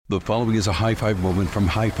The following is a high five moment from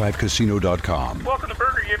highfivecasino.com. Welcome to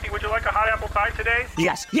Burger Yippee. Would you like a hot apple pie today?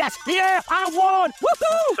 Yes, yeah, I won!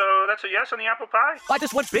 Woohoo! So that's a yes on the apple pie? I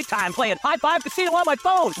just went big time playing High Five Casino on my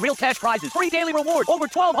phone. Real cash prizes, free daily rewards, over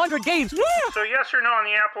 1,200 games. Yeah! So yes or no on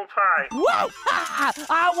the apple pie? Whoa!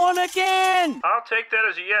 I won again! I'll take that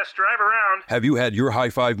as a yes. Drive around. Have you had your high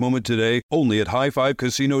five moment today? Only at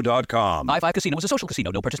highfivecasino.com. High Five Casino is a social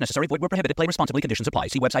casino. No purchase necessary. Void where prohibited. Play responsibly. Conditions apply.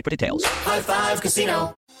 See website for details. High Five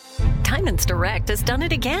Casino. Diamonds Direct has done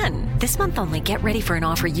it again. This month only, get ready for an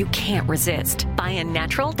offer you can't resist. Buy a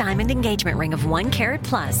natural diamond engagement ring of 1 carat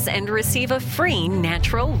plus and receive a free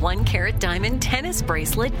natural 1 carat diamond tennis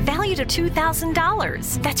bracelet valued at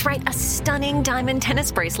 $2,000. That's right, a stunning diamond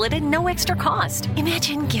tennis bracelet at no extra cost.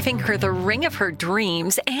 Imagine giving her the ring of her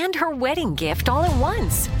dreams and her wedding gift all at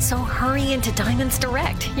once. So hurry into Diamonds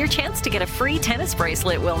Direct. Your chance to get a free tennis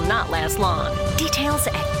bracelet will not last long. Details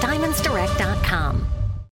at diamondsdirect.com.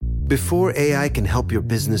 Before AI can help your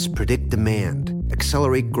business predict demand,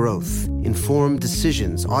 accelerate growth, inform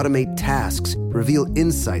decisions, automate tasks, reveal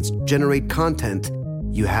insights, generate content,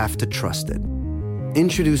 you have to trust it.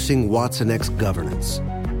 Introducing watsonx Governance,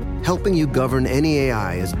 helping you govern any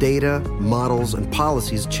AI as data, models, and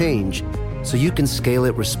policies change so you can scale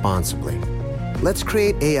it responsibly. Let's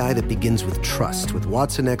create AI that begins with trust with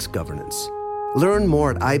watsonx Governance. Learn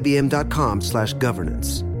more at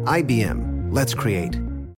ibm.com/governance. IBM, let's create.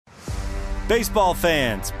 Baseball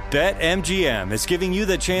fans, BetMGM is giving you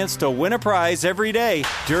the chance to win a prize every day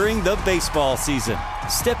during the baseball season.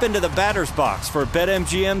 Step into the batter's box for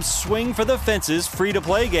BetMGM's Swing for the Fences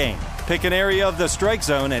free-to-play game. Pick an area of the strike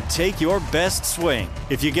zone and take your best swing.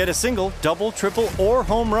 If you get a single, double, triple, or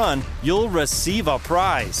home run, you'll receive a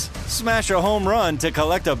prize. Smash a home run to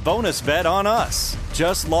collect a bonus bet on us.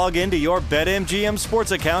 Just log into your BetMGM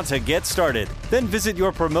Sports account to get started. Then visit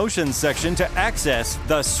your promotions section to access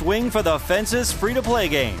the Swing for the Fences free-to-play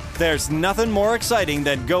game. There's nothing more exciting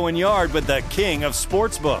than going yard with the king of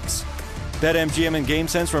sportsbooks. BetMGM and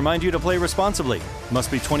GameSense remind you to play responsibly. Must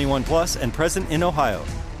be 21 plus and present in Ohio.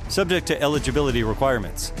 Subject to eligibility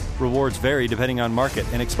requirements. Rewards vary depending on market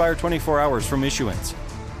and expire 24 hours from issuance.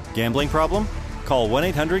 Gambling problem? Call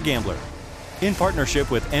 1-800-GAMBLER. In partnership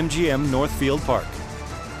with MGM Northfield Park.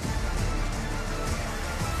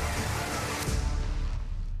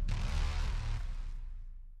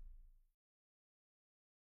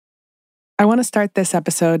 I want to start this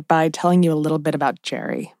episode by telling you a little bit about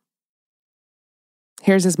Jerry.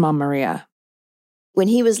 Here's his mom, Maria. When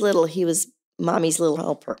he was little, he was Mommy's little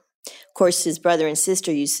helper. Of course, his brother and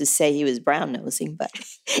sister used to say he was brown-nosing, but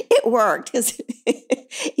it worked because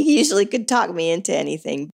he usually could talk me into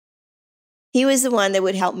anything. He was the one that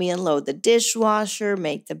would help me unload the dishwasher,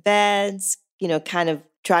 make the beds, kind of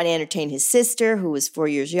try to entertain his sister, who was 4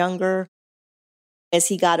 years younger. As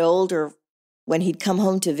he got older, when he'd come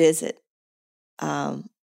home to visit,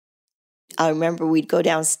 I remember we'd go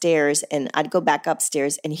downstairs and I'd go back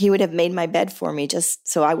upstairs and he would have made my bed for me just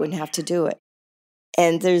so I wouldn't have to do it.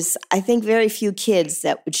 And there's, I think, very few kids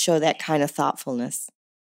that would show that kind of thoughtfulness.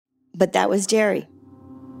 But that was Jerry.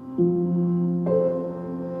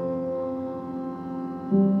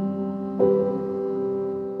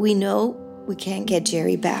 We know we can't get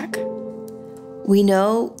Jerry back. We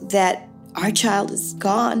know that our child is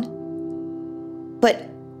gone. But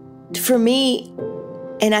for me,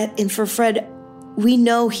 and for Fred, we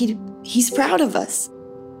know he's proud of us.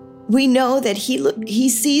 We know that he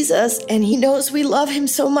sees us and he knows we love him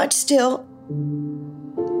so much still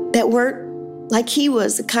that we're like he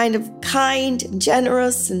was, the kind of kind and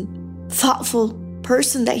generous and thoughtful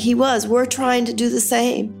person that he was. We're trying to do the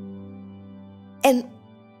same. And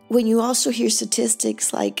when you also hear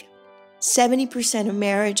statistics like 70% of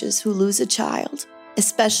marriages who lose a child,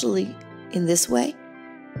 especially in this way,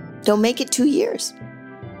 don't make it 2 years.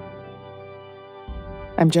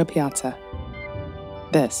 I'm Jo Piazza.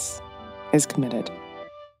 This is Committed.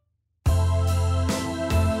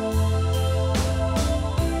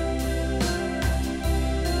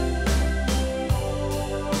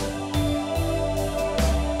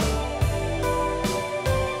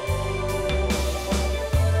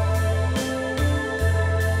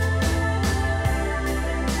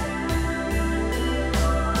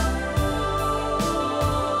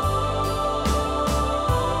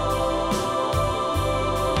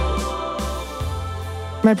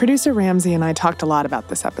 My producer Ramsey and I talked a lot about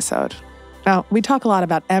this episode. Now, we talk a lot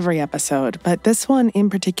about every episode, but this one in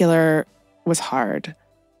particular was hard.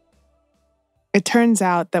 It turns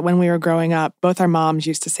out that when we were growing up, both our moms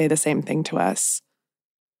used to say the same thing to us.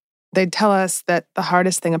 They'd tell us that the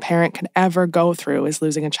hardest thing a parent could ever go through is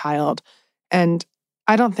losing a child. And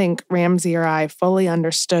I don't think Ramsey or I fully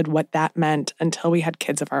understood what that meant until we had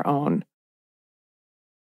kids of our own.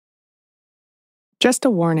 Just a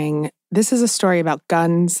warning, this is a story about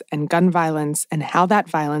guns and gun violence and how that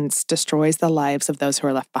violence destroys the lives of those who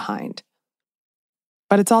are left behind.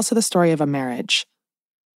 But it's also the story of a marriage,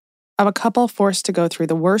 of a couple forced to go through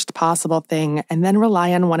the worst possible thing and then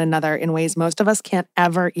rely on one another in ways most of us can't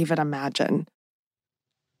ever even imagine.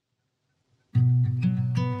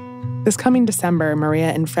 This coming December, Maria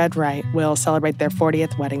and Fred Wright will celebrate their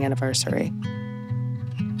 40th wedding anniversary.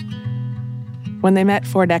 When they met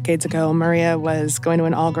 4 decades ago, Maria was going to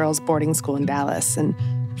an all-girls boarding school in Dallas, and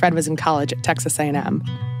Fred was in college at Texas A&M.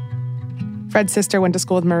 Fred's sister went to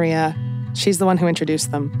school with Maria. She's the one who introduced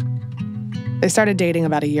them. They started dating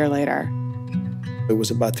about a year later. It was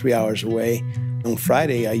about 3 hours away. On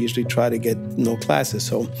Friday, I usually try to get no classes,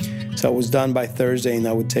 so I was done by Thursday, and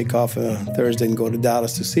I would take off Thursday and go to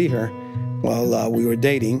Dallas to see her while we were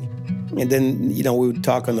dating. And then, we would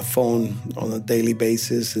talk on the phone on a daily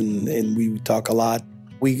basis, and we would talk a lot.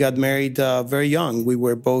 We got married very young. We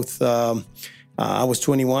were both, I was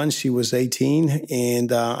 21, she was 18,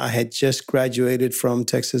 and I had just graduated from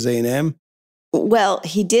Texas A&M. Well,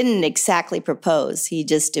 he didn't exactly propose. He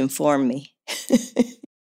just informed me.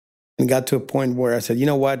 And got to a point where I said, you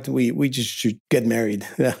know what, we just should get married.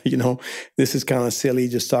 This is kind of silly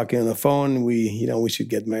just talking on the phone. We should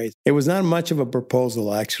get married. It was not much of a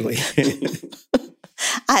proposal, actually.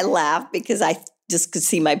 I laughed because I just could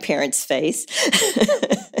see my parents' face.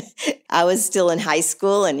 I was still in high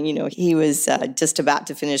school and, he was just about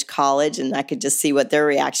to finish college and I could just see what their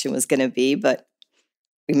reaction was going to be. But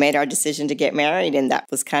we made our decision to get married and that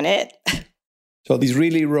was kind of it. So these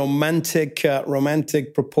really romantic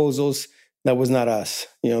proposals, that was not us.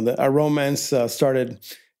 Our romance started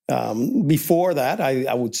before that,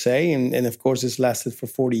 I would say, and of course, it's lasted for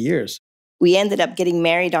 40 years. We ended up getting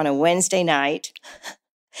married on a Wednesday night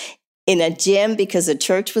in a gym because the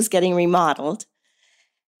church was getting remodeled.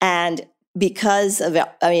 And because of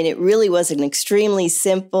it really was an extremely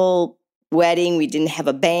simple wedding. We didn't have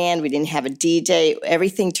a band. We didn't have a DJ.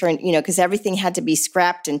 Everything turned, because everything had to be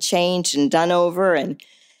scrapped and changed and done over. And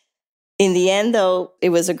in the end, though,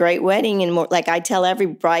 it was a great wedding. And more, like I tell every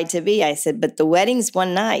bride-to-be, I said, but the wedding's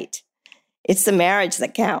one night. It's the marriage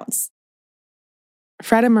that counts.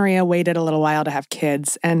 Fred and Maria waited a little while to have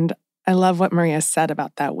kids. And I love what Maria said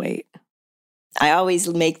about that wait. I always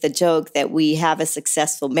make the joke that we have a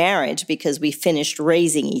successful marriage because we finished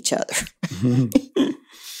raising each other.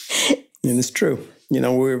 And it's true. We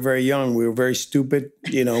were very young. We were very stupid.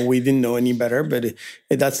 We didn't know any better. But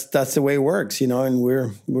that's the way it works. And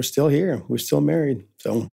we're still here. We're still married.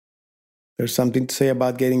 So there's something to say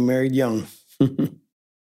about getting married young.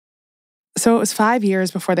 So it was 5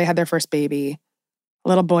 years before they had their first baby, a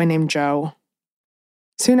little boy named Joe.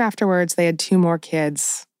 Soon afterwards, they had 2 more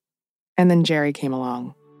kids, and then Jerry came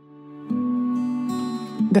along.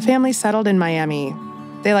 The family settled in Miami.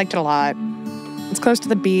 They liked it a lot. It's close to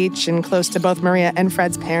the beach and close to both Maria and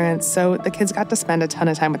Fred's parents, so the kids got to spend a ton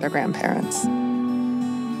of time with their grandparents.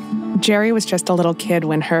 Jerry was just a little kid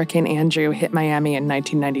when Hurricane Andrew hit Miami in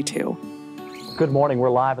 1992. Good morning. We're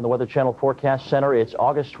live in the Weather Channel Forecast Center. It's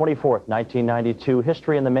August 24th, 1992.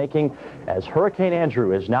 History in the making as Hurricane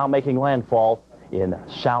Andrew is now making landfall in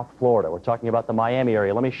South Florida. We're talking about the Miami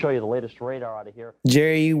area. Let me show you the latest radar out of here.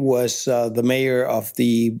 Jerry was the mayor of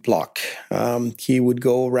the block. He would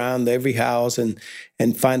go around every house and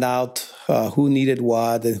find out who needed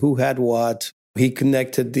what and who had what. He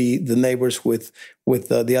connected the neighbors with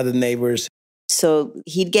the other neighbors. So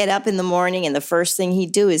he'd get up in the morning and the first thing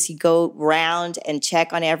he'd do is he'd go round and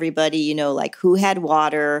check on everybody, like who had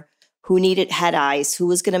water, who had ice, who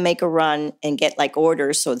was going to make a run and get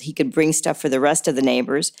orders so that he could bring stuff for the rest of the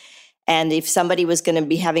neighbors. And if somebody was going to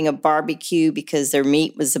be having a barbecue because their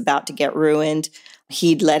meat was about to get ruined,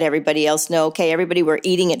 he'd let everybody else know, okay, everybody, we're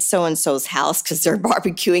eating at so-and-so's house because they're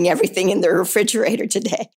barbecuing everything in their refrigerator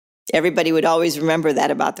today. Everybody would always remember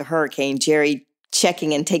that about the hurricane, Jerry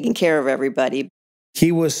checking and taking care of everybody.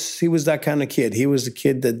 He was that kind of kid. He was a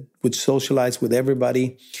kid that would socialize with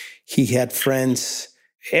everybody. He had friends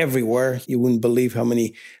everywhere. You wouldn't believe how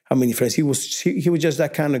many friends. He was just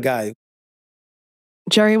that kind of guy.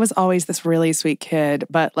 Jerry was always this really sweet kid,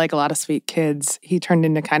 but like a lot of sweet kids, he turned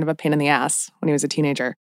into kind of a pain in the ass when he was a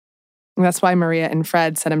teenager. And that's why Maria and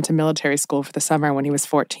Fred sent him to military school for the summer when he was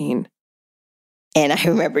 14. And I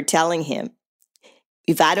remember telling him,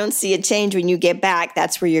 if I don't see a change when you get back,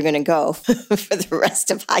 that's where you're going to go for the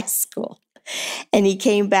rest of high school. And he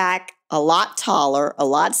came back a lot taller, a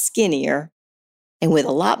lot skinnier, and with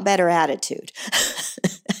a lot better attitude.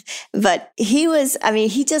 But he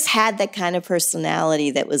just had that kind of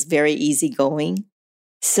personality that was very easygoing.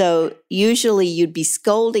 So usually you'd be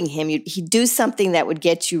scolding him. He'd do something that would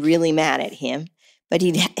get you really mad at him, but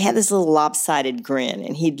he'd have this little lopsided grin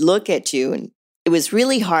and he'd look at you, and it was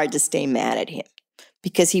really hard to stay mad at him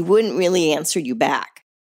because he wouldn't really answer you back.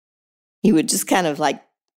 He would just kind of like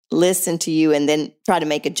listen to you and then try to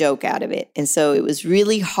make a joke out of it. And so it was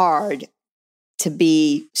really hard to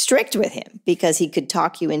be strict with him because he could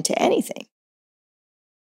talk you into anything.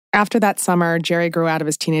 After that summer, Jerry grew out of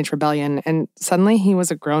his teenage rebellion, and suddenly he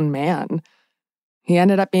was a grown man. He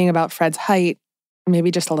ended up being about Fred's height,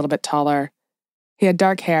 maybe just a little bit taller. He had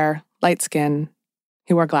dark hair, light skin.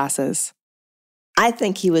 He wore glasses. I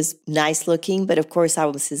think he was nice looking, but of course I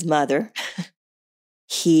was his mother.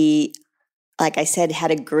 He, like I said,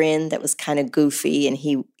 had a grin that was kind of goofy, and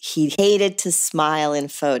he hated to smile in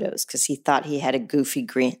photos because he thought he had a goofy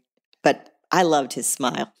grin. But I loved his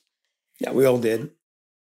smile. Yeah, we all did.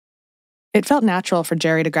 It felt natural for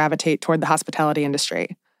Jerry to gravitate toward the hospitality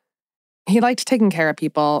industry. He liked taking care of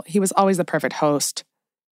people. He was always the perfect host.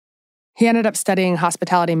 He ended up studying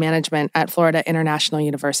hospitality management at Florida International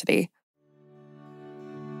University.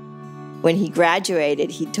 When he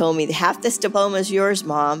graduated, he told me, "Half this diploma is yours,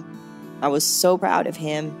 Mom." I was so proud of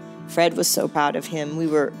him. Fred was so proud of him.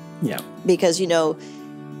 Because, he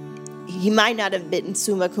might not have been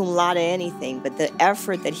summa cum laude anything, but the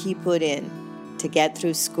effort that he put in to get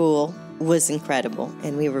through school was incredible,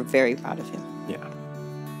 and we were very proud of him. Yeah.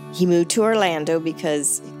 He moved to Orlando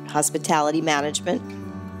because hospitality management,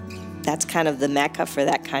 that's kind of the mecca for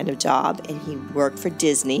that kind of job, and he worked for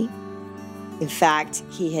Disney. In fact,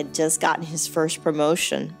 he had just gotten his first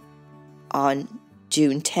promotion on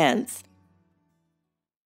June 10th.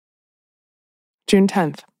 June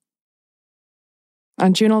 10th.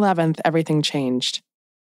 On June 11th, everything changed.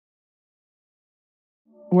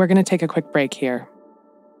 We're going to take a quick break here.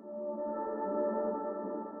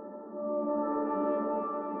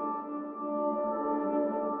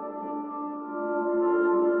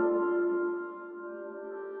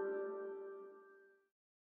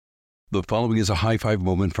 The following is a high-five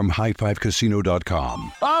moment from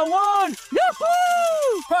highfivecasino.com. I won! Yahoo!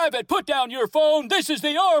 Private, put down your phone. This is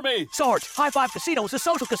the Army. Sarge, High Five Casino is a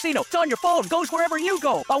social casino. It's on your phone. Goes wherever you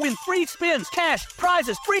go. I win free spins, cash,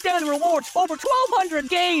 prizes, free daily rewards, over 1,200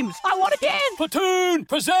 games. I won again. Platoon,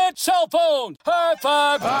 present cell phone. High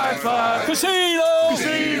Five. High Five.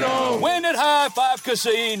 Casino. Win at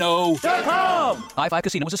highfivecasino.com. High Five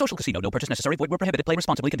Casino is a social casino. No purchase necessary. Void where prohibited. Play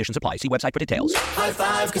responsibly. Conditions apply. See website for details. High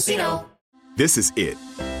Five Casino. This is it.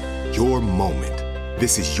 Your moment.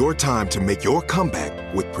 This is your time to make your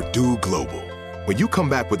comeback with Purdue Global. When you come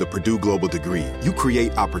back with a Purdue Global degree, you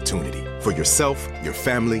create opportunity for yourself, your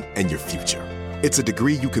family, and your future. It's a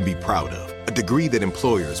degree you can be proud of, a degree that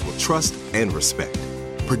employers will trust and respect.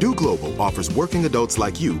 Purdue Global offers working adults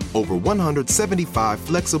like you over 175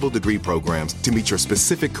 flexible degree programs to meet your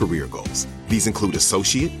specific career goals. These include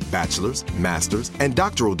associate, bachelor's, master's, and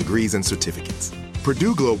doctoral degrees and certificates.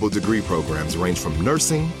 Purdue Global degree programs range from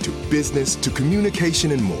nursing to business to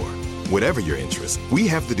communication and more. Whatever your interest, we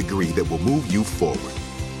have the degree that will move you forward.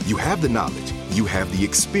 You have the knowledge, you have the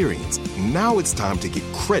experience. Now it's time to get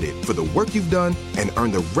credit for the work you've done and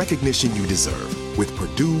earn the recognition you deserve with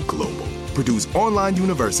Purdue Global, Purdue's online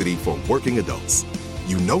university for working adults.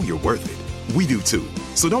 You know you're worth it. We do too.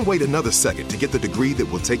 So don't wait another second to get the degree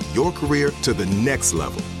that will take your career to the next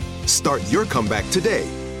level. Start your comeback today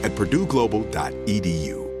at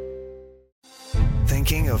purdueglobal.edu.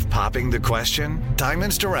 Thinking of popping the question?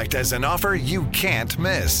 Diamonds Direct has an offer you can't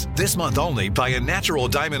miss. This month only, buy a natural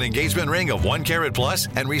diamond engagement ring of 1 carat plus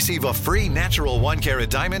and receive a free natural 1 carat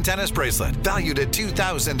diamond tennis bracelet valued at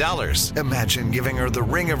 $2,000. Imagine giving her the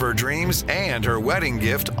ring of her dreams and her wedding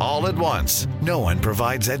gift all at once. No one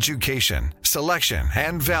provides education, selection,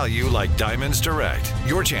 and value like Diamonds Direct.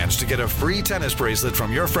 Your chance to get a free tennis bracelet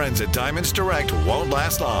from your friends at Diamonds Direct won't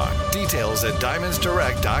last long. Details at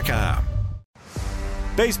diamondsdirect.com.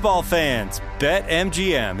 Baseball fans,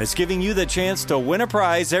 BetMGM is giving you the chance to win a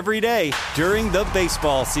prize every day during the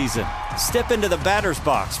baseball season. Step into the batter's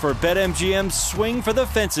box for BetMGM's Swing for the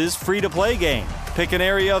Fences free-to-play game. Pick an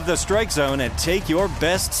area of the strike zone and take your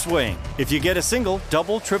best swing. If you get a single,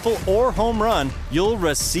 double, triple, or home run, you'll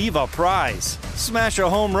receive a prize. Smash a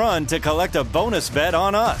home run to collect a bonus bet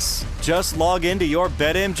on us. Just log into your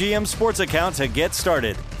BetMGM sports account to get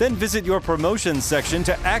started. Then visit your promotions section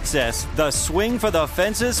to access the Swing for the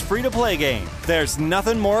Fences free-to-play game. There's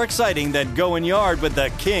nothing more exciting than going yard with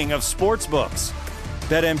the king of sportsbooks.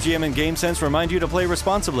 BetMGM and GameSense remind you to play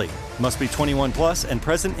responsibly. Must be 21 plus and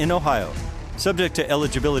present in Ohio. Subject to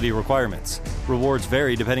eligibility requirements. Rewards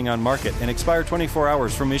vary depending on market and expire 24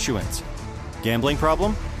 hours from issuance. Gambling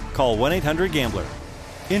problem? Call 1-800-GAMBLER.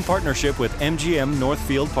 In partnership with MGM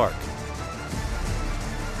Northfield Park.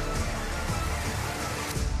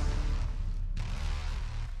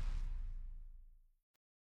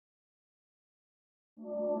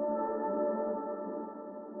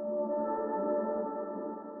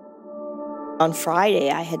 On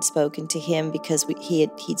Friday, I had spoken to him because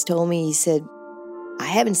he'd told me, he said, I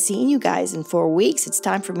haven't seen you guys in 4 weeks. It's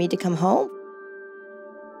time for me to come home.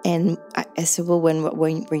 And I said, well, when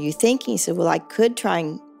were you thinking? He said, well, I could try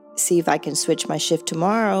and see if I can switch my shift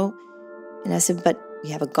tomorrow. And I said, but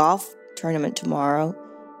we have a golf tournament tomorrow.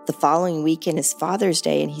 The following weekend is Father's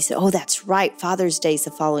Day. And he said, oh, that's right. Father's Day is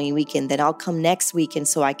the following weekend. Then I'll come next weekend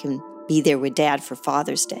so I can be there with Dad for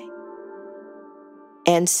Father's Day.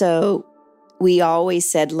 And so we always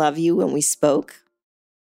said love you when we spoke.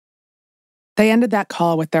 They ended that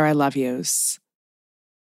call with their I love yous.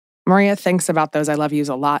 Maria thinks about those I love yous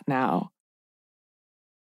a lot now.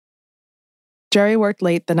 Jerry worked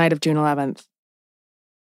late the night of June 11th.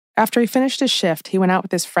 After he finished his shift, he went out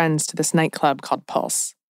with his friends to this nightclub called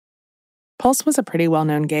Pulse. Pulse was a pretty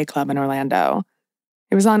well-known gay club in Orlando.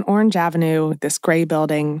 It was on Orange Avenue, this gray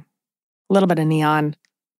building, a little bit of neon,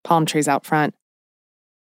 palm trees out front.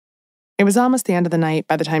 It was almost the end of the night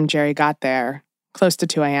by the time Jerry got there, close to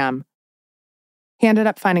 2 a.m. He ended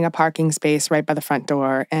up finding a parking space right by the front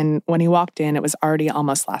door, and when he walked in, it was already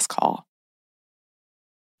almost last call.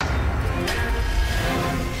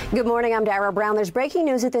 Good morning, I'm Dara Brown. There's breaking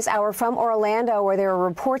news at this hour from Orlando, where there are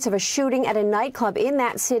reports of a shooting at a nightclub in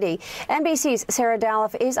that city. NBC's Sarah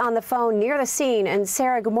Dalloff is on the phone near the scene. And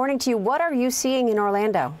Sarah, good morning to you. What are you seeing in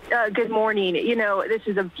Orlando? Good morning. You know, this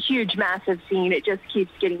is a huge, massive scene. It just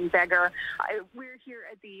keeps getting bigger. We're here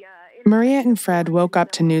at the... Maria and Fred woke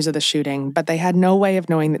up to news of the shooting, but they had no way of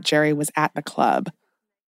knowing that Jerry was at the club.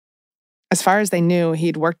 As far as they knew,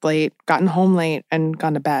 he'd worked late, gotten home late, and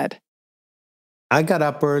gone to bed. I got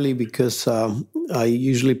up early because I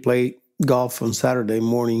usually play golf on Saturday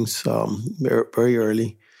mornings very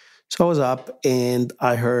early. So I was up and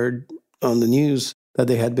I heard on the news that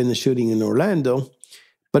there had been a shooting in Orlando.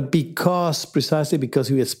 But precisely because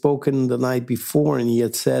he had spoken the night before and he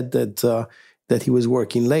had said that he was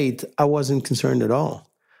working late, I wasn't concerned at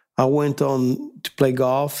all. I went on to play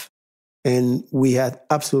golf and we had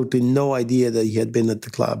absolutely no idea that he had been at the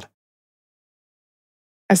club.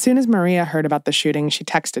 As soon as Maria heard about the shooting, she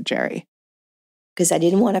texted Jerry. Because I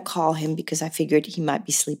didn't want to call him because I figured he might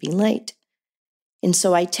be sleeping late. And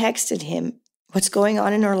so I texted him, what's going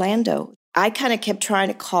on in Orlando? I kind of kept trying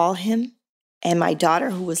to call him. And my daughter,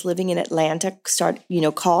 who was living in Atlanta,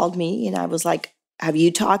 called me. And I was like, have you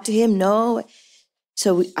talked to him? No.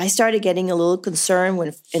 So I started getting a little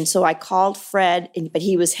concerned. And so I called Fred, but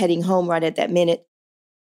he was heading home right at that minute.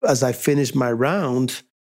 As I finished my round,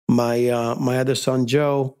 my other son,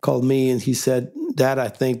 Joe, called me and he said, Dad, I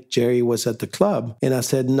think Jerry was at the club. And I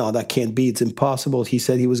said, no, that can't be. It's impossible. He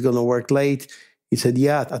said he was going to work late. He said,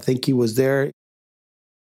 yeah, I think he was there.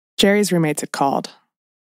 Jerry's roommates had called.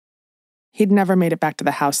 He'd never made it back to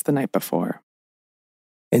the house the night before.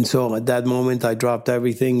 And so at that moment, I dropped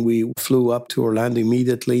everything. We flew up to Orlando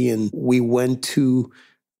immediately and we went to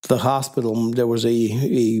the hospital. There was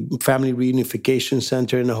a family reunification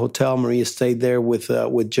center in a hotel. Maria stayed there with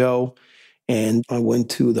Joe. And I went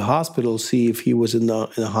to the hospital to see if he was in the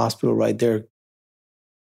hospital right there.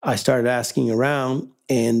 I started asking around,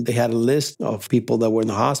 and they had a list of people that were in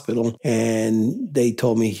the hospital, and they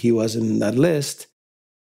told me he wasn't in that list.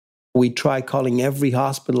 We tried calling every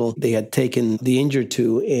hospital they had taken the injured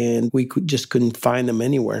to, and we just couldn't find them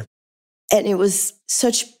anywhere. And it was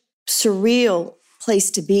such surreal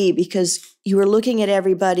place to be because you were looking at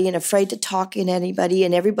everybody and afraid to talk to anybody,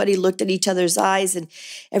 and everybody looked at each other's eyes, and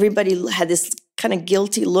everybody had this kind of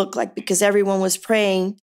guilty look, like because everyone was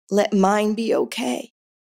praying, let mine be okay.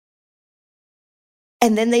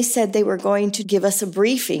 And then they said they were going to give us a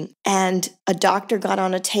briefing, and a doctor got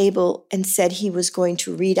on a table and said he was going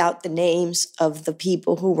to read out the names of the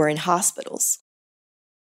people who were in hospitals.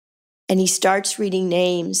 And he starts reading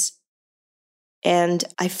names, and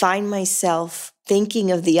I find myself thinking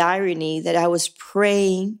of the irony that I was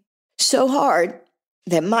praying so hard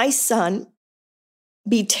that my son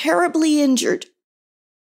be terribly injured,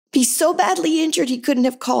 be so badly injured he couldn't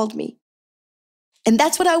have called me. And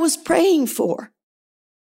that's what I was praying for,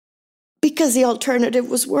 because the alternative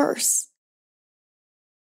was worse.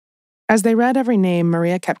 As they read every name,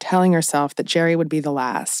 Maria kept telling herself that Jerry would be the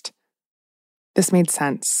last. This made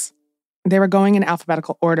sense. They were going in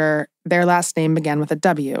alphabetical order. Their last name began with a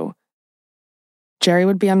W. Jerry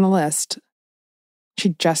would be on the list, She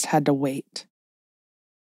just had to wait.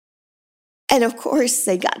 And of course,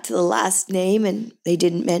 they got to the last name and they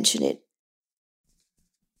didn't mention it.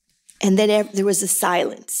 And then there was a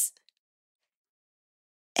silence.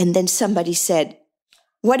 And then somebody said,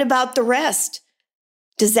 "What about the rest?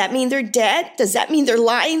 Does that mean they're dead? Does that mean they're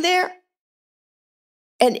lying there?"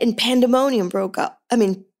 And pandemonium broke up. I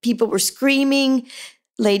mean, people were screaming,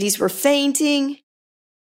 ladies were fainting.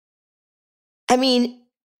 I mean,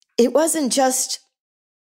 it wasn't just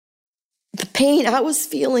the pain I was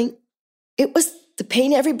feeling, it was the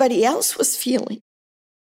pain everybody else was feeling.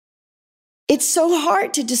 It's so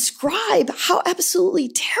hard to describe how absolutely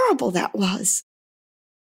terrible that was.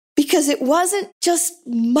 Because it wasn't just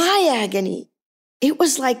my agony. It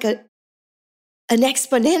was like an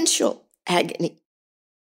exponential agony.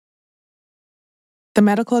 The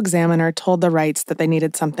medical examiner told the Wrights that they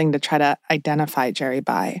needed something to try to identify Jerry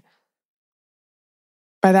by.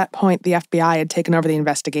 By that point, the FBI had taken over the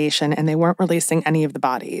investigation and they weren't releasing any of the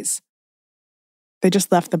bodies. They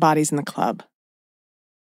just left the bodies in the club.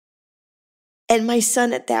 And my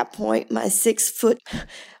son at that point, my 6-foot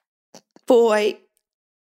boy,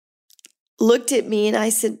 looked at me and I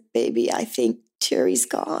said, "Baby, I think Jerry's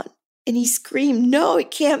gone." And he screamed, "No,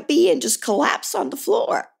 it can't be," and just collapsed on the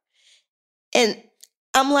floor. And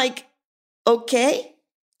I'm like, okay,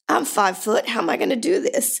 I'm 5 foot. How am I going to do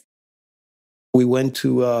this? We went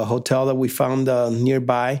to a hotel that we found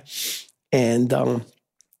nearby, and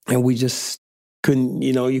we just couldn't,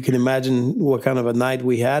 you can imagine what kind of a night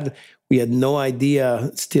we had. We had no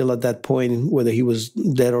idea still at that point whether he was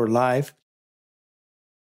dead or alive.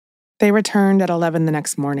 They returned at 11 the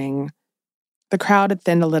next morning. The crowd had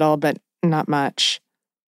thinned a little, but not much.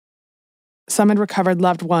 Some had recovered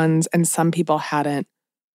loved ones, and some people hadn't.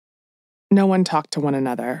 No one talked to one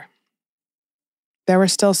another. There were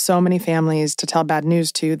still so many families to tell bad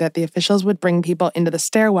news to that the officials would bring people into the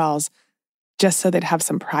stairwells just so they'd have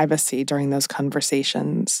some privacy during those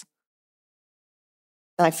conversations.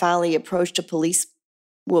 I finally approached a police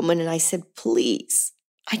woman and I said, "Please,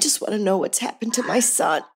 I just want to know what's happened to my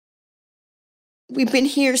son. We've been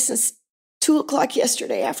here since 2:00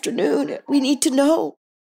 yesterday afternoon. We need to know."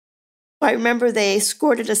 I remember they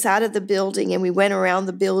escorted us out of the building and we went around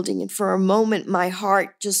the building, and for a moment my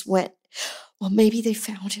heart just went, well, maybe they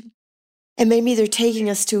found him and maybe they're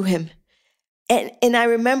taking us to him. And I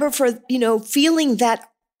remember feeling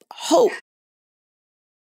that hope.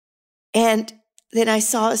 And then I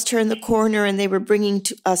saw us turn the corner and they were bringing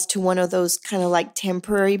us to one of those kind of like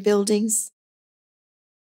temporary buildings,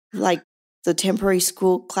 like the temporary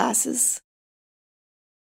school classes.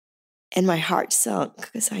 And my heart sunk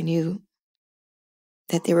because I knew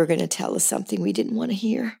that they were going to tell us something we didn't want to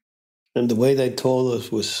hear. And the way they told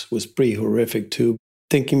us was pretty horrific too.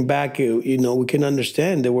 Thinking back, we can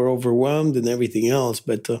understand they were overwhelmed and everything else,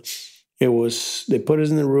 but they put us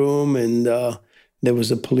in the room and there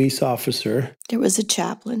was a police officer. There was a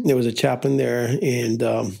chaplain. There was a chaplain there and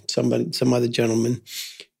some other gentleman.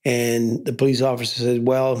 And the police officer said,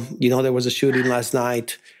 "Well, there was a shooting last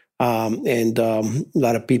night. And a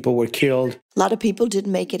lot of people were killed. A lot of people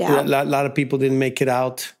didn't make it out. A lot of people didn't make it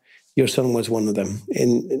out. Your son was one of them."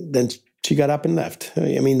 And then she got up and left.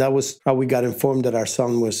 I mean, that was how we got informed that our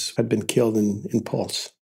son had been killed in Pulse.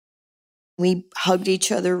 We hugged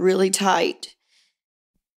each other really tight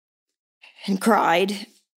and cried.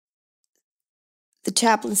 The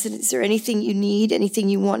chaplain said, "Is there anything you need, anything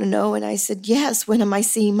you want to know?" And I said, "Yes, when am I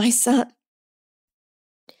seeing my son?"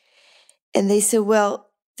 And they said,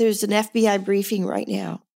 "Well, there's an FBI briefing right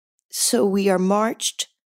now. So we are marched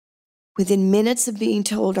within minutes of being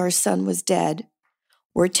told our son was dead.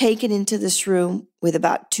 We're taken into this room with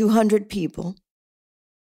about 200 people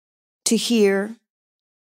to hear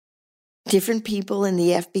different people in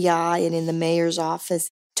the FBI and in the mayor's office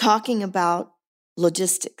talking about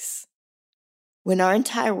logistics when our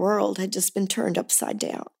entire world had just been turned upside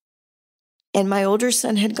down. And my older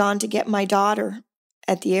son had gone to get my daughter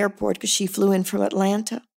at the airport because she flew in from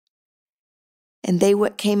Atlanta. And they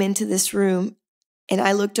came into this room, and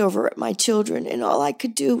I looked over at my children, and all I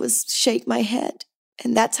could do was shake my head.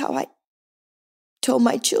 And that's how I told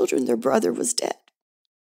my children their brother was dead.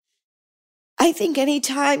 I think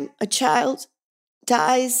anytime a child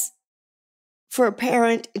dies for a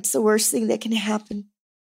parent, it's the worst thing that can happen.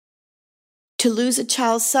 To lose a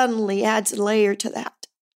child suddenly adds a layer to that.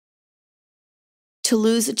 To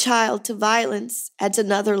lose a child to violence adds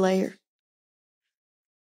another layer.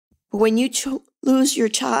 But when you lose your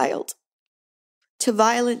child to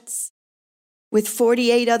violence with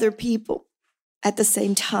 48 other people at the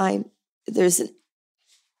same time, there's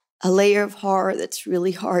a layer of horror that's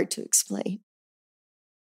really hard to explain.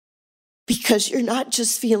 Because you're not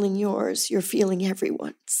just feeling yours, you're feeling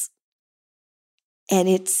everyone's. And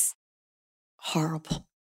it's horrible.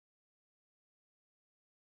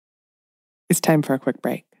 It's time for a quick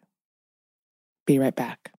break. Be right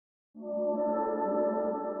back.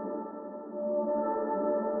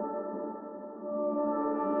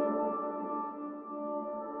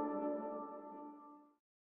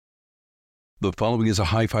 The following is a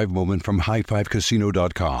high-five moment from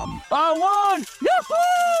highfivecasino.com. I won! Yahoo!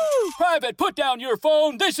 Private, put down your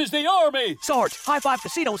phone. This is the Army. Sarge, High Five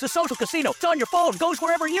Casino is a social casino. It's on your phone, goes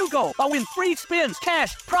wherever you go. I win free spins,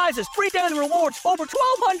 cash, prizes, free daily rewards, over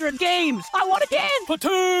 1,200 games. I won again.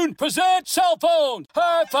 Platoon, present cell phone.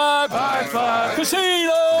 High Five. High Five.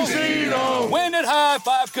 Casino. Casino. Win at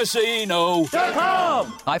highfivecasino.com.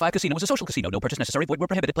 High Five Casino is a social casino. No purchase necessary. Void where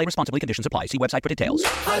prohibited. Play responsibly. Conditions apply. See website for details.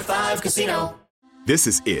 High Five Casino. This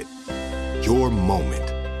is it. Your moment.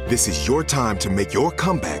 This is your time to make your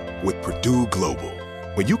comeback with Purdue Global.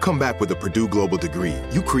 When you come back with a Purdue Global degree,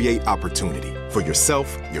 you create opportunity for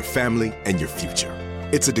yourself, your family, and your future.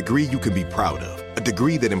 It's a degree you can be proud of, a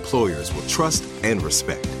degree that employers will trust and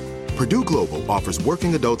respect. Purdue Global offers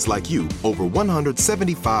working adults like you over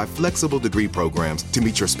 175 flexible degree programs to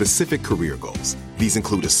meet your specific career goals. These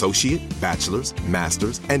include associate, bachelor's,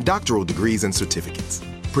 master's, and doctoral degrees and certificates.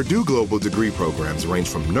 Purdue Global degree programs range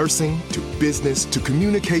from nursing to business to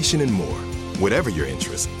communication and more. Whatever your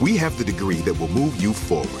interest, we have the degree that will move you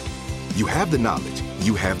forward. You have the knowledge,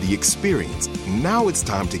 you have the experience. Now it's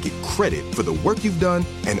time to get credit for the work you've done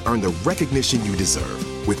and earn the recognition you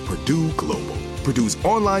deserve with Purdue Global, Purdue's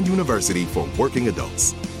online university for working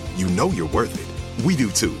adults. You know you're worth it. We do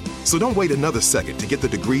too. So don't wait another second to get the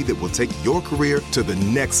degree that will take your career to the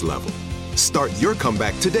next level. Start your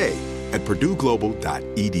comeback today at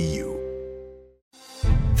purdueglobal.edu.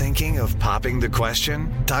 Thinking of popping the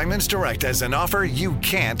question? Diamonds Direct has an offer you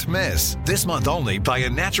can't miss. This month only, buy a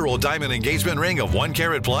natural diamond engagement ring of 1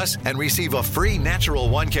 carat plus and receive a free natural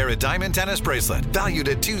 1 carat diamond tennis bracelet valued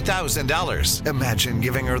at $2,000. Imagine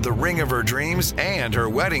giving her the ring of her dreams and her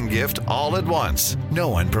wedding gift all at once. No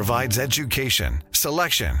one provides education,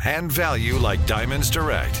 selection, and value like Diamonds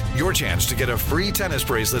Direct. Your chance to get a free tennis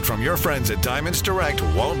bracelet from your friends at Diamonds Direct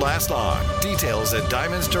won't last long. Details at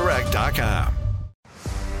diamondsdirect.com.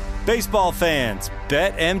 Baseball fans,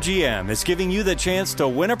 BetMGM is giving you the chance to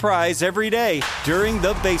win a prize every day during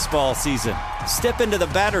the baseball season. Step into the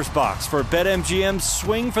batter's box for BetMGM's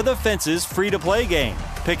Swing for the Fences free-to-play game.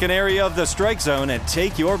 Pick an area of the strike zone and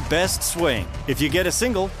take your best swing. If you get a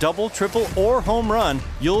single, double, triple, or home run,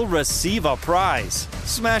 you'll receive a prize.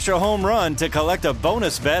 Smash a home run to collect a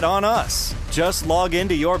bonus bet on us. Just log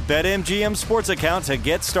into your BetMGM sports account to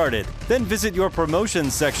get started. Then visit your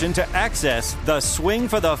promotions section to access the Swing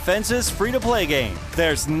for the Fences free-to-play game.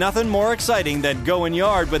 There's nothing more exciting than going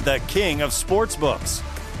yard with the king of sportsbooks.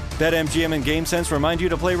 BetMGM and GameSense remind you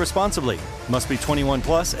to play responsibly. Must be 21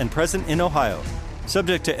 plus and present in Ohio.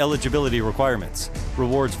 Subject to eligibility requirements.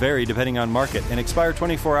 Rewards vary depending on market and expire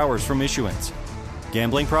 24 hours from issuance.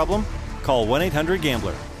 Gambling problem? Call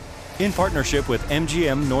 1-800-GAMBLER. In partnership with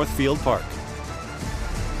MGM Northfield Park.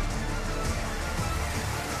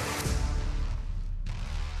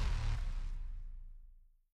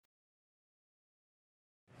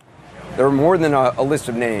 There are more than a list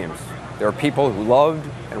of names. There are people who loved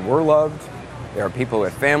and were loved. There are people who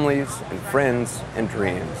had families and friends and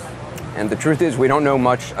dreams. And the truth is, we don't know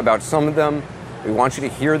much about some of them. We want you to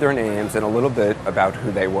hear their names and a little bit about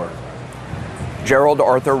who they were. Gerald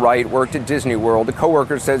Arthur Wright worked at Disney World. A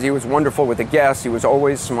coworker says he was wonderful with the guests. He was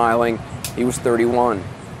always smiling. He was 31.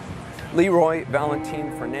 Leroy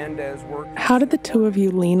Valentin Fernandez worked... How did the two of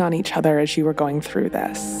you lean on each other as you were going through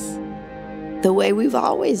this? The way we've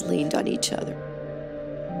always leaned on each other.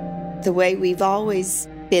 The way we've always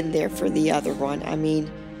been there for the other one. I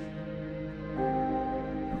mean,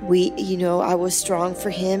 I was strong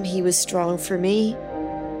for him, he was strong for me,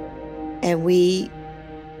 and we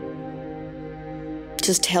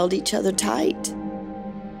just held each other tight.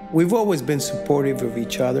 We've always been supportive of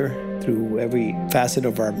each other through every facet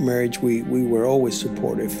of our marriage. We were always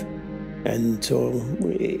supportive, and so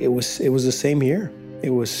it was the same here.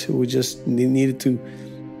 We just needed to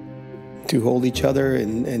hold each other,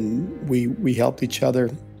 and we helped each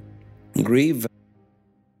other grieve.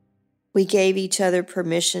 We gave each other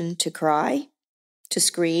permission to cry, to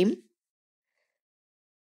scream,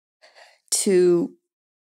 to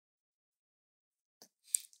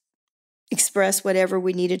express whatever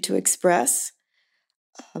we needed to express.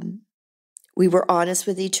 We were honest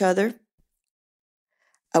with each other.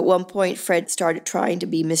 At one point, Fred started trying to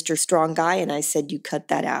be Mr. Strong Guy, and I said, "You cut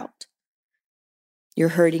that out. You're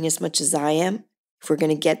hurting as much as I am. If we're going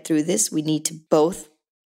to get through this, we need to both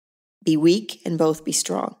be weak and both be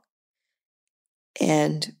strong.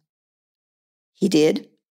 And he did.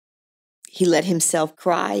 He let himself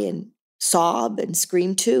cry and sob and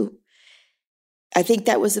scream too. I think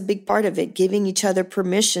that was a big part of it, giving each other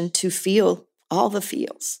permission to feel all the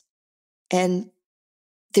feels. And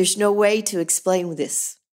there's no way to explain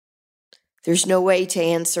this. There's no way to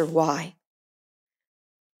answer why.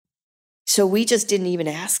 So we just didn't even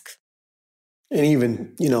ask. And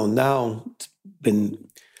even, now it's been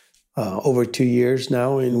over 2 years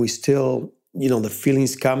now, and we still, the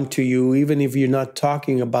feelings come to you, even if you're not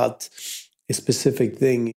talking about a specific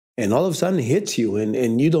thing. And all of a sudden it hits you,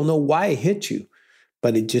 and you don't know why it hits you,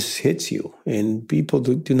 but it just hits you. And people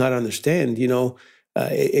do not understand,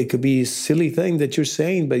 it could be a silly thing that you're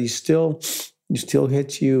saying, but you still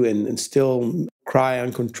hits you and still cry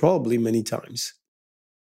uncontrollably many times.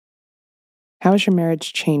 How has your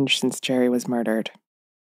marriage changed since Jerry was murdered?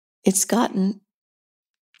 It's gotten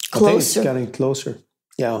closer. I think it's gotten closer.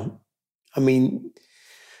 Yeah. I mean,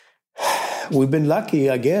 we've been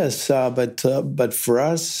lucky, I guess, but for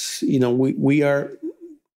us, we are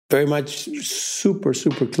very much super,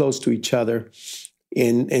 super close to each other.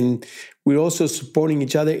 And we're also supporting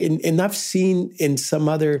each other. And I've seen in some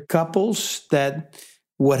other couples that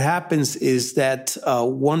what happens is that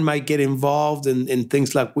one might get involved in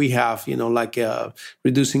things like we have, like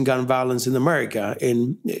reducing gun violence in America,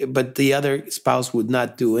 but the other spouse would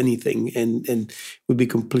not do anything and would be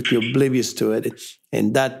completely oblivious to it.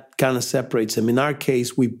 And that kind of separates them. In our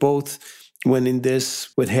case, we both went in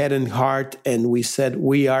this with head and heart, and we said,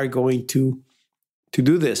 we are going to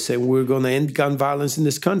do this, and we're going to end gun violence in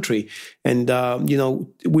this country. And,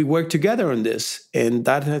 we work together on this. And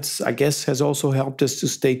that has also helped us to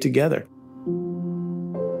stay together.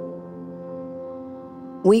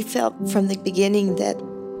 We felt from the beginning that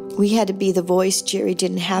we had to be the voice Jerry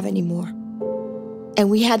didn't have anymore. And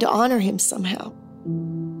we had to honor him somehow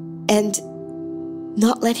and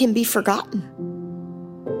not let him be forgotten.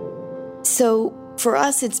 So for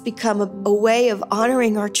us, it's become a way of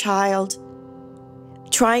honoring our child,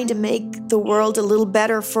 trying to make the world a little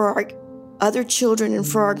better for our other children and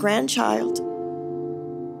for our grandchild.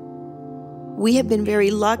 We have been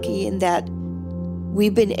very lucky in that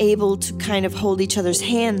we've been able to kind of hold each other's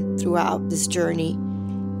hand throughout this journey.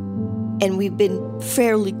 And we've been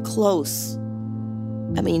fairly close.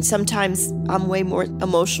 I mean, sometimes I'm way more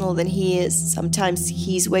emotional than he is. Sometimes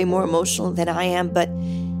he's way more emotional than I am. But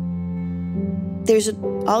there's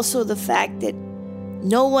also the fact that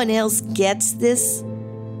no one else gets this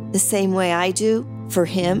the same way I do for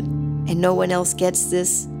him, and no one else gets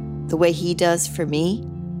this the way he does for me.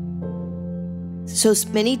 So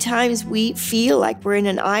many times we feel like we're in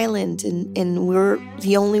an island and we're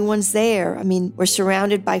the only ones there. I mean, we're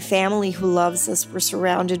surrounded by family who loves us. We're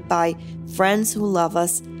surrounded by friends who love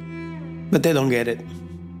us. But they don't get it.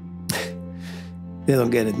 They don't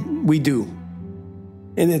get it. We do.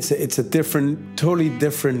 And it's a totally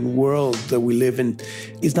different world that we live in.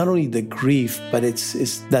 It's not only the grief, but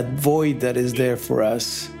it's that void that is there for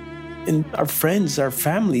us. And our friends, our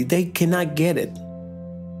family, they cannot get it.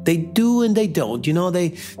 They do and they don't.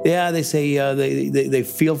 They say they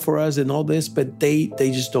feel for us and all this, but they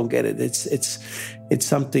just don't get it. It's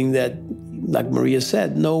something that, like Maria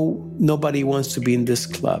said, nobody wants to be in this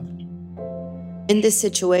club. In this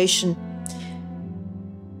situation,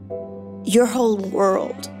 your whole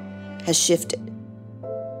world has shifted.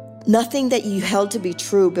 Nothing that you held to be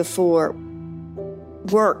true before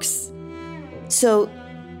works. So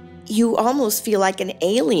you almost feel like an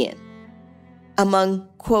alien among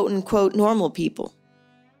quote-unquote normal people.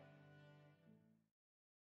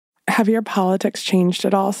 Have your politics changed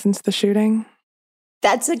at all since the shooting?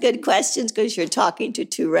 That's a good question because you're talking to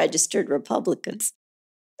two registered Republicans.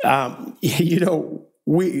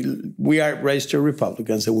 We are registered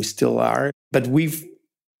Republicans, and we still are. But we've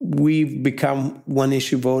become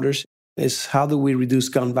one-issue voters. Is how do we reduce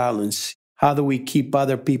gun violence? How do we keep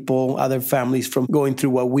other people, other families from going through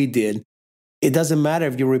what we did? It doesn't matter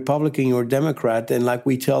if you're Republican or Democrat. And like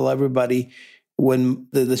we tell everybody, when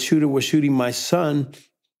the shooter was shooting my son,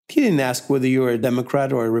 he didn't ask whether you were a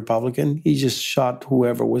Democrat or a Republican. He just shot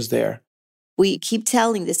whoever was there. We keep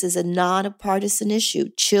telling this is not a partisan issue.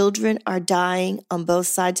 Children are dying on both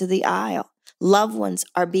sides of the aisle. Loved ones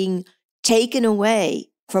are being taken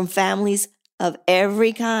away from families of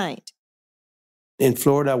every kind. In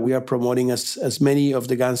Florida, we are promoting as many of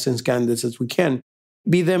the gun sense candidates as we can.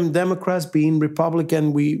 Be them Democrats, being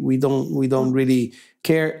Republican, we don't really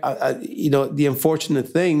care. The unfortunate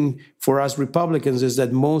thing for us Republicans is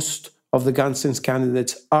that most of the gun sense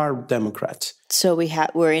candidates are Democrats. So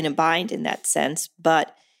we're in a bind in that sense,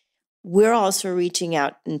 but we're also reaching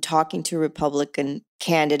out and talking to Republican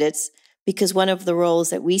candidates because one of the roles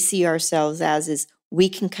that we see ourselves as is we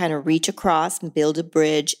can kind of reach across and build a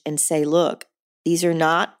bridge and say, look, these are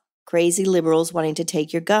not crazy liberals wanting to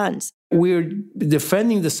take your guns. We're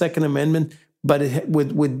defending the Second Amendment, but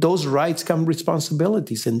with those rights come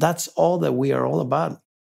responsibilities, and that's all that we are all about.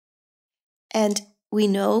 And we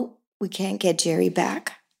know we can't get Jerry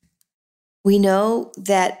back. We know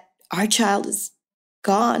that our child is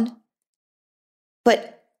gone.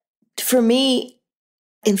 But for me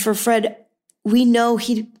and for Fred, we know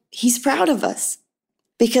he's proud of us.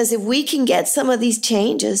 Because if we can get some of these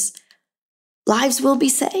changes, lives will be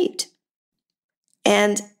saved.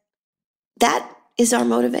 And that is our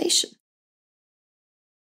motivation.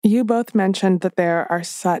 You both mentioned that there are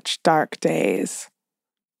such dark days.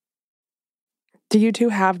 Do you two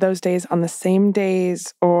have those days on the same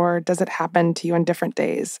days, or does it happen to you on different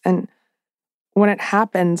days? And when it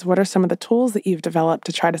happens, what are some of the tools that you've developed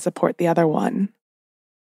to try to support the other one?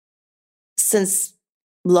 Since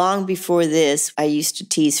long before this, I used to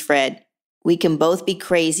tease Fred, we can both be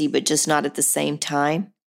crazy, but just not at the same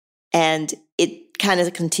time. And it kind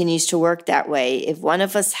of continues to work that way. If one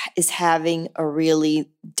of us is having a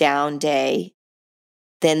really down day,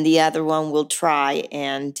 then the other one will try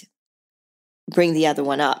and bring the other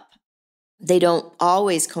one up. They don't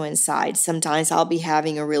always coincide. Sometimes I'll be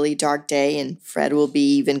having a really dark day and Fred will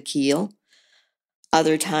be even keel.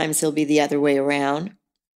 Other times he'll be the other way around.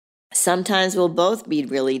 Sometimes we'll both be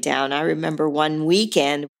really down. I remember one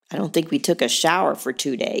weekend, I don't think we took a shower for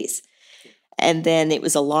 2 days. And then it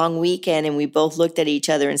was a long weekend and we both looked at each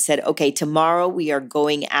other and said, okay, tomorrow we are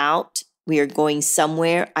going out. We are going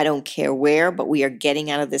somewhere. I don't care where, but we are getting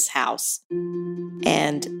out of this house.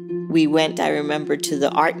 And we went, I remember, to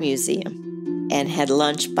the art museum and had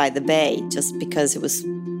lunch by the bay just because it was,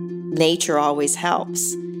 nature always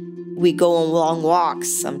helps. We go on long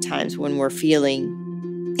walks sometimes when we're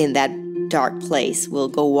feeling in that dark place. We'll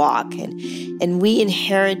go walk. And we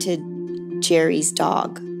inherited Jerry's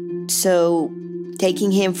dog. So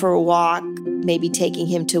taking him for a walk, maybe taking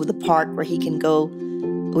him to the park where he can go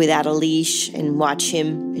without a leash and watch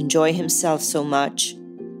him enjoy himself so much.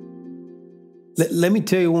 Let me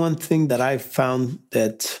tell you one thing that I found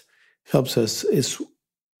that helps us is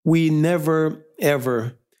we never,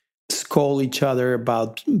 ever scold each other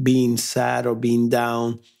about being sad or being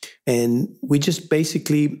down. And we just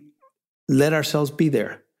basically let ourselves be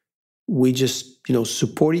there. We just,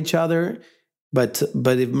 support each other. But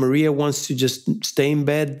if Maria wants to just stay in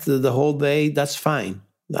bed the whole day, that's fine.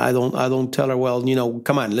 I don't tell her, well,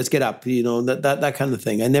 come on, let's get up, that kind of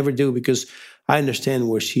thing. I never do because I understand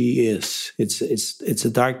where she is. It's a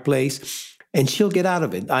dark place. And she'll get out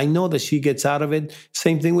of it. I know that she gets out of it.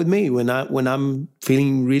 Same thing with me. When I'm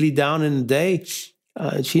feeling really down in the day,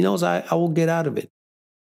 she knows I will get out of it.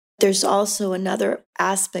 There's also another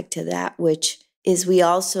aspect to that, which is we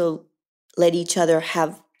also let each other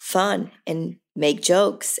have fun and make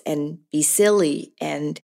jokes and be silly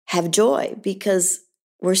and have joy because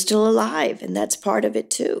we're still alive, and that's part of it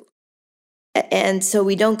too. And so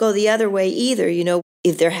we don't go the other way either.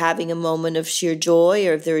 If they're having a moment of sheer joy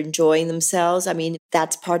or if they're enjoying themselves,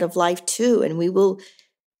 that's part of life too. And we will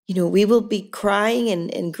be crying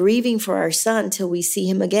and grieving for our son till we see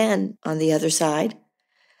him again on the other side.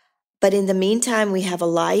 But in the meantime, we have a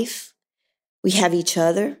life. We have each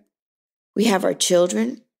other. We have our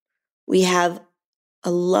children. We have a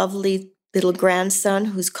lovely little grandson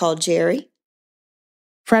who's called Jerry.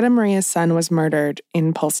 Fred and Maria's son was murdered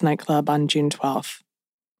in Pulse nightclub on June 12th.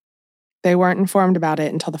 They weren't informed about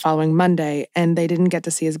it until the following Monday, and they didn't get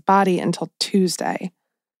to see his body until Tuesday.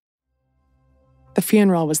 The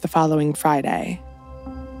funeral was the following Friday.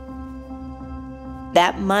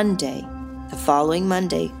 That Monday, the following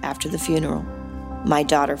Monday after the funeral, my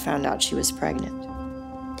daughter found out she was pregnant.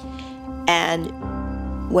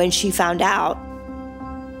 And when she found out,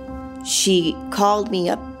 she called me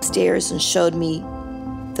upstairs and showed me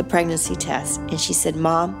the pregnancy test. And she said,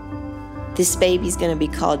 Mom, this baby's going to be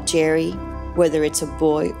called Jerry, whether it's a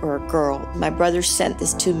boy or a girl. My brother sent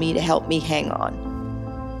this to me to help me hang on.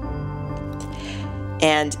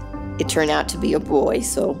 And it turned out to be a boy,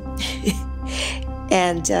 so...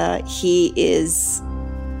 And he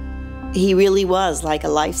really was like a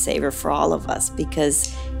lifesaver for all of us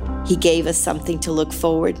because he gave us something to look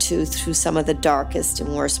forward to through some of the darkest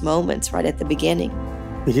and worst moments right at the beginning.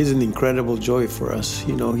 He's an incredible joy for us.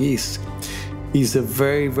 He's a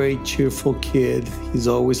very, very cheerful kid. He's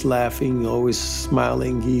always laughing, always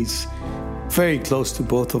smiling. He's very close to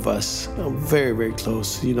both of us, very, very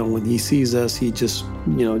close. When he sees us, he just,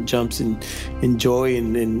 jumps in joy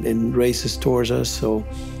and races towards us. So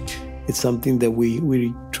it's something that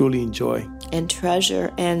we truly enjoy. And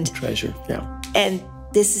treasure. Treasure, yeah. And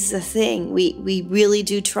this is the thing. We really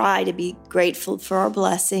do try to be grateful for our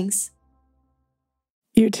blessings.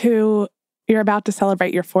 You two, you're about to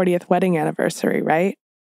celebrate your 40th wedding anniversary, right?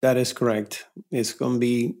 That is correct. It's going to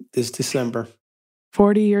be this December.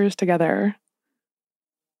 40 years together.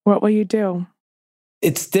 What will you do?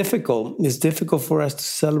 It's difficult. It's difficult for us to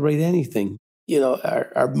celebrate anything.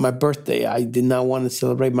 My birthday, I did not want to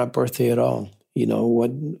celebrate my birthday at all. A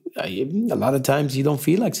lot of times you don't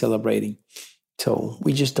feel like celebrating. So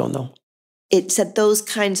we just don't know. It's at those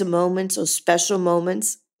kinds of moments, those special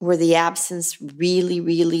moments, where the absence really,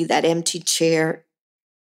 really, that empty chair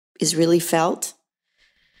is really felt.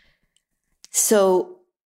 So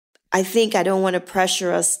I think I don't want to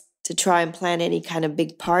pressure us to try and plan any kind of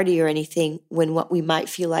big party or anything when what we might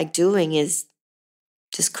feel like doing is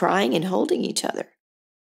just crying and holding each other.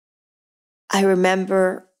 I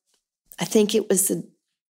remember, I think it was the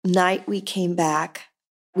night we came back.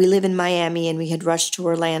 We live in Miami and we had rushed to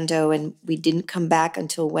Orlando and we didn't come back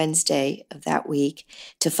until Wednesday of that week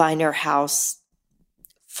to find our house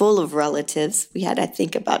full of relatives. We had, I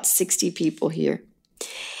think, about 60 people here.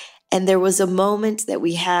 And there was a moment that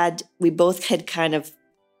we both had kind of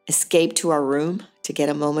escaped to our room to get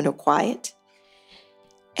a moment of quiet.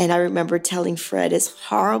 And I remember telling Fred, as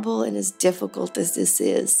horrible and as difficult as this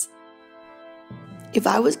is, if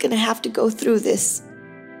I was going to have to go through this,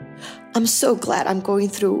 I'm so glad I'm going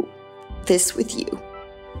through this with you.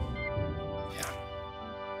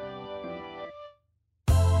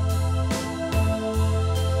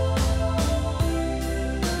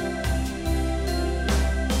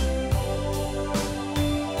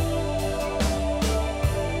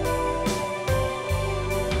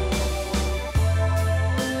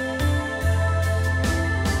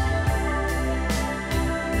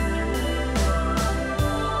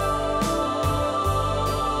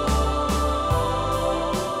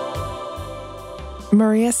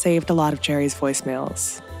 Maria saved a lot of Jerry's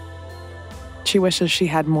voicemails. She wishes she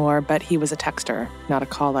had more, but he was a texter, not a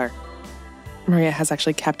caller. Maria has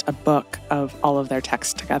actually kept a book of all of their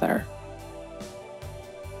texts together.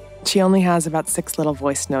 She only has about 6 little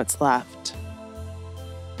voice notes left.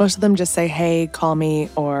 Most of them just say, "Hey, call me,"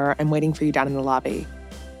 or "I'm waiting for you down in the lobby."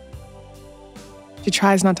 She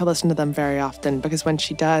tries not to listen to them very often because when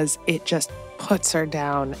she does, it just puts her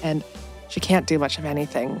down and she can't do much of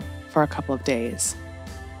anything for a couple of days.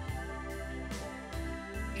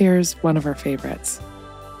 Here's one of her favorites.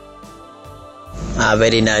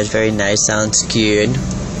 Very nice. Sounds good.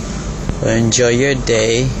 Well, enjoy your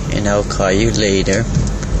day, and I'll call you later.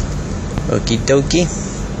 Okie dokie.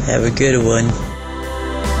 Have a good one.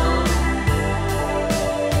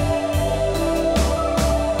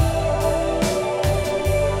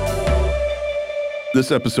 This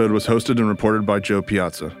episode was hosted and reported by Joe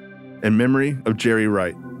Piazza, in memory of Jerry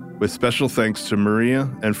Wright, with special thanks to Maria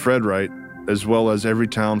and Fred Wright, as well as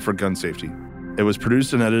Everytown for gun safety. It was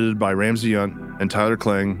produced and edited by Ramsey Yunt and Tyler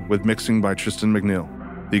Klang, with mixing by Tristan McNeil.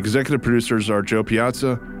 The executive producers are Joe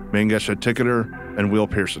Piazza, Mangesh Tikader, and Will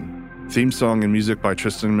Pearson. Theme song and music by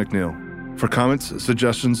Tristan McNeil. For comments,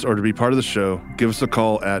 suggestions, or to be part of the show, give us a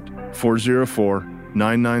call at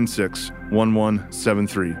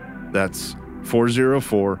 404-996-1173. That's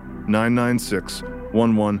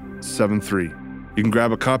 404-996-1173. You can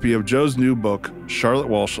grab a copy of Joe's new book, Charlotte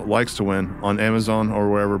Walsh Likes to Win, on Amazon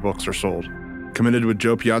or wherever books are sold. Committed with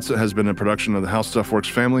Joe Piazza has been a production of the How Stuff Works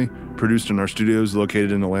family, produced in our studios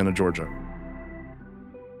located in Atlanta, Georgia.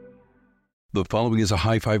 The following is a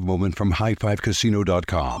high-five moment from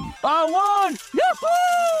highfivecasino.com. I won! Yahoo!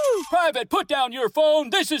 Private, put down your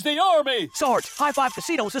phone. This is the Army. Sarge, High Five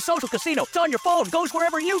Casino is a social casino. It's on your phone. Goes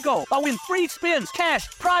wherever you go. I win free spins, cash,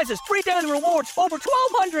 prizes, free daily rewards, over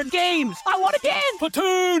 1,200 games. I won again.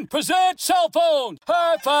 Platoon, present cell phone.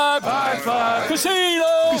 High Five. High Five. Casino.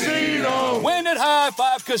 Casino. Win at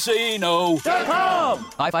highfivecasino.com.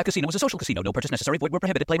 High Five Casino is a social casino. No purchase necessary. Void where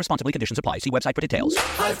prohibited. Play responsibly. Conditions apply. See website for details.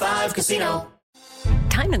 High Five Casino.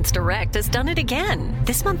 Diamonds Direct has done it again.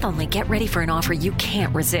 This month only, get ready for an offer you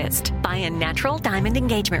can't resist. Buy a natural diamond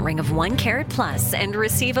engagement ring of 1 carat plus and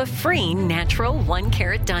receive a free natural 1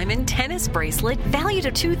 carat diamond tennis bracelet valued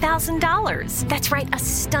at $2,000. That's right, a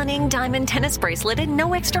stunning diamond tennis bracelet at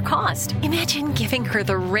no extra cost. Imagine giving her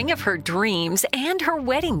the ring of her dreams and her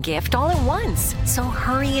wedding gift all at once. So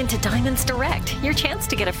hurry into Diamonds Direct. Your chance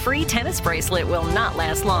to get a free tennis bracelet will not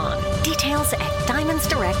last long. Details at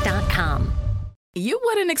diamondsdirect.com. You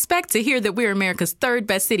wouldn't expect to hear that we're America's third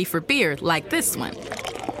best city for beer like this one.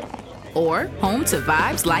 Or home to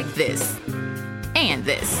vibes like this. And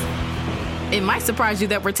this. It might surprise you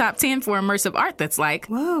that we're top 10 for immersive art that's like,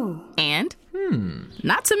 whoa. And,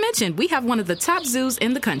 not to mention, we have one of the top zoos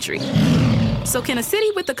in the country. So can a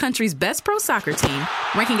city with the country's best pro soccer team,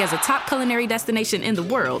 ranking as a top culinary destination in the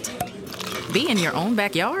world, be in your own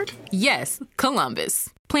backyard? Yes, Columbus.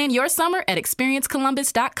 Plan your summer at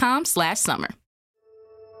experiencecolumbus.com/summer.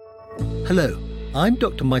 Hello, I'm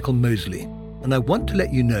Dr. Michael Mosley, and I want to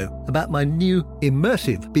let you know about my new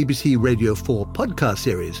immersive BBC Radio 4 podcast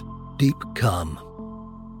series, Deep Calm.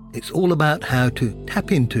 It's all about how to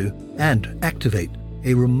tap into and activate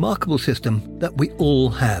a remarkable system that we all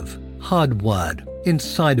have, hardwired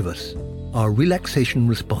inside of us, our relaxation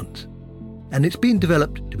response. And it's been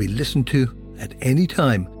developed to be listened to at any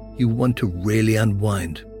time you want to really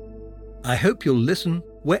unwind. I hope you'll listen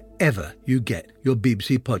wherever you get your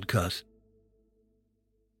BBC podcasts.